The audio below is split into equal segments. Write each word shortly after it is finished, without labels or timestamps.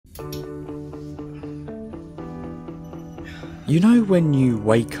You know when you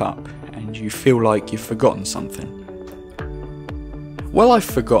wake up and you feel like you've forgotten something? Well, I've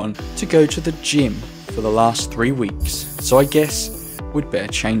forgotten to go to the gym for the last 3 weeks, so I guess we'd better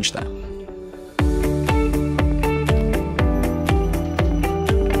change that.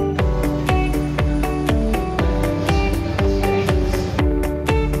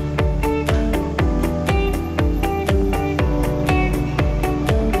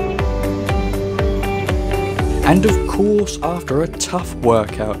 And of course, after a tough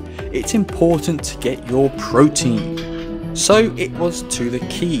workout, it's important to get your protein. So it was to the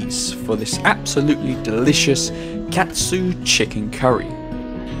Keys for this absolutely delicious katsu chicken curry.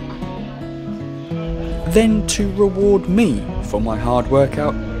 Then to reward me for my hard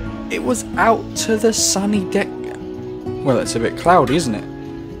workout, it was out to the sunny deck. Well, it's a bit cloudy, isn't it?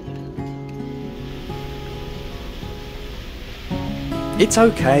 It's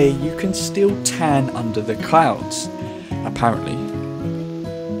okay, you can still tan under the clouds, apparently.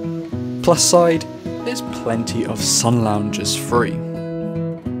 Plus side, there's plenty of sun loungers free.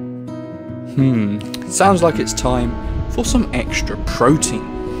 Sounds like it's time for some extra protein.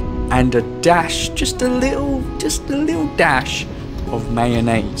 And a dash, just a little dash of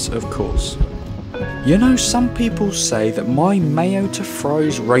mayonnaise, of course. You know, some people say that my mayo to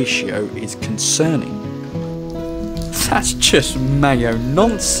fries ratio is concerning. That's just mayo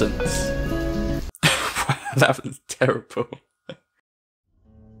nonsense. That was terrible.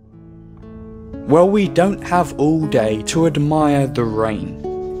 Well, we don't have all day to admire the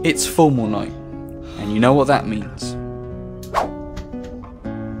rain. It's formal night, and you know what that means.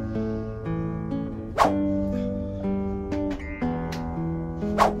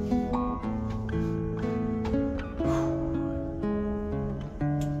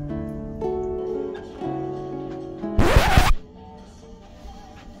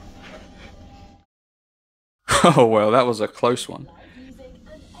 Oh well, that was a close one.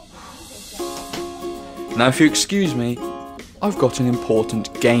 Now if you excuse me, I've got an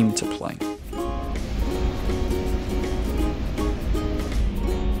important game to play.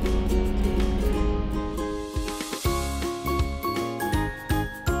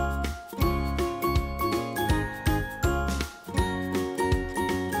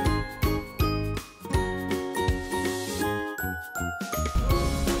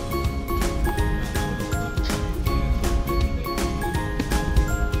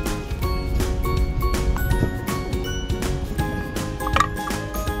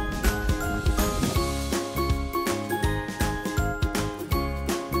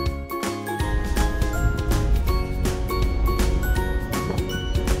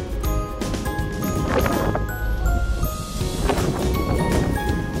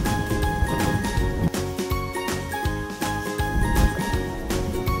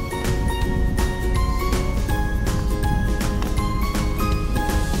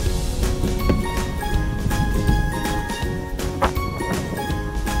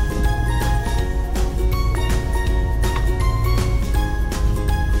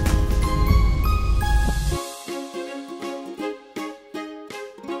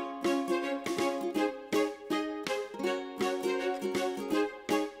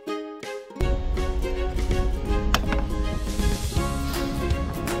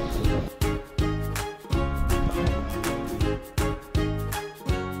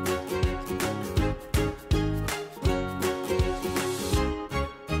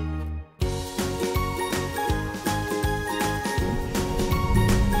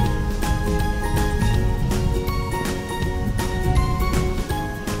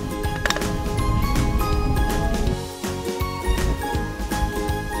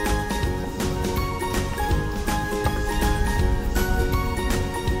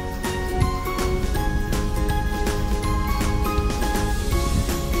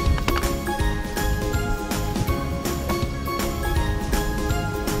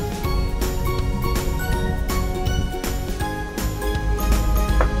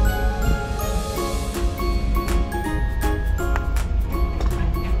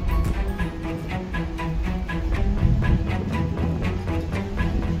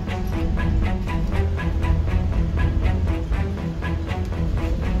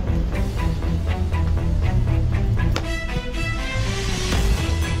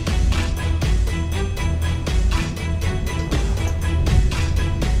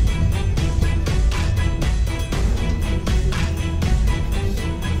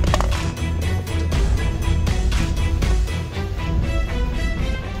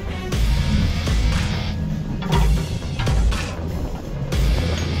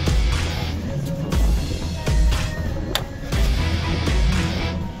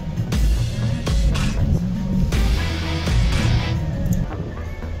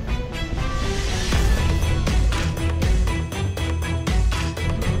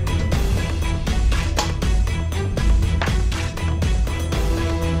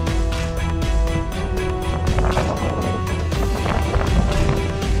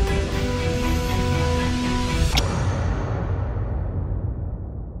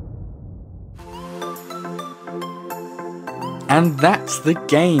 And that's the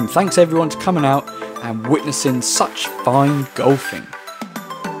game. Thanks everyone for coming out and witnessing such fine golfing.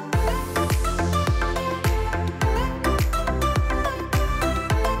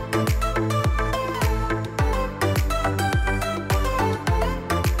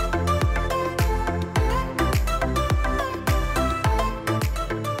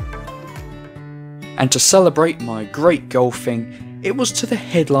 And to celebrate my great golfing, it was to the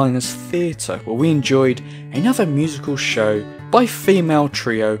Headliners Theatre where we enjoyed another musical show by female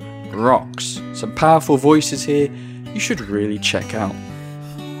trio Rocks. Some powerful voices here you should really check out.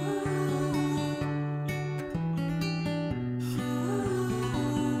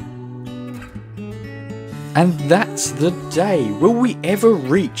 And that's the day. Will we ever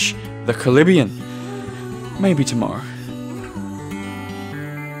reach the Caribbean? Maybe tomorrow.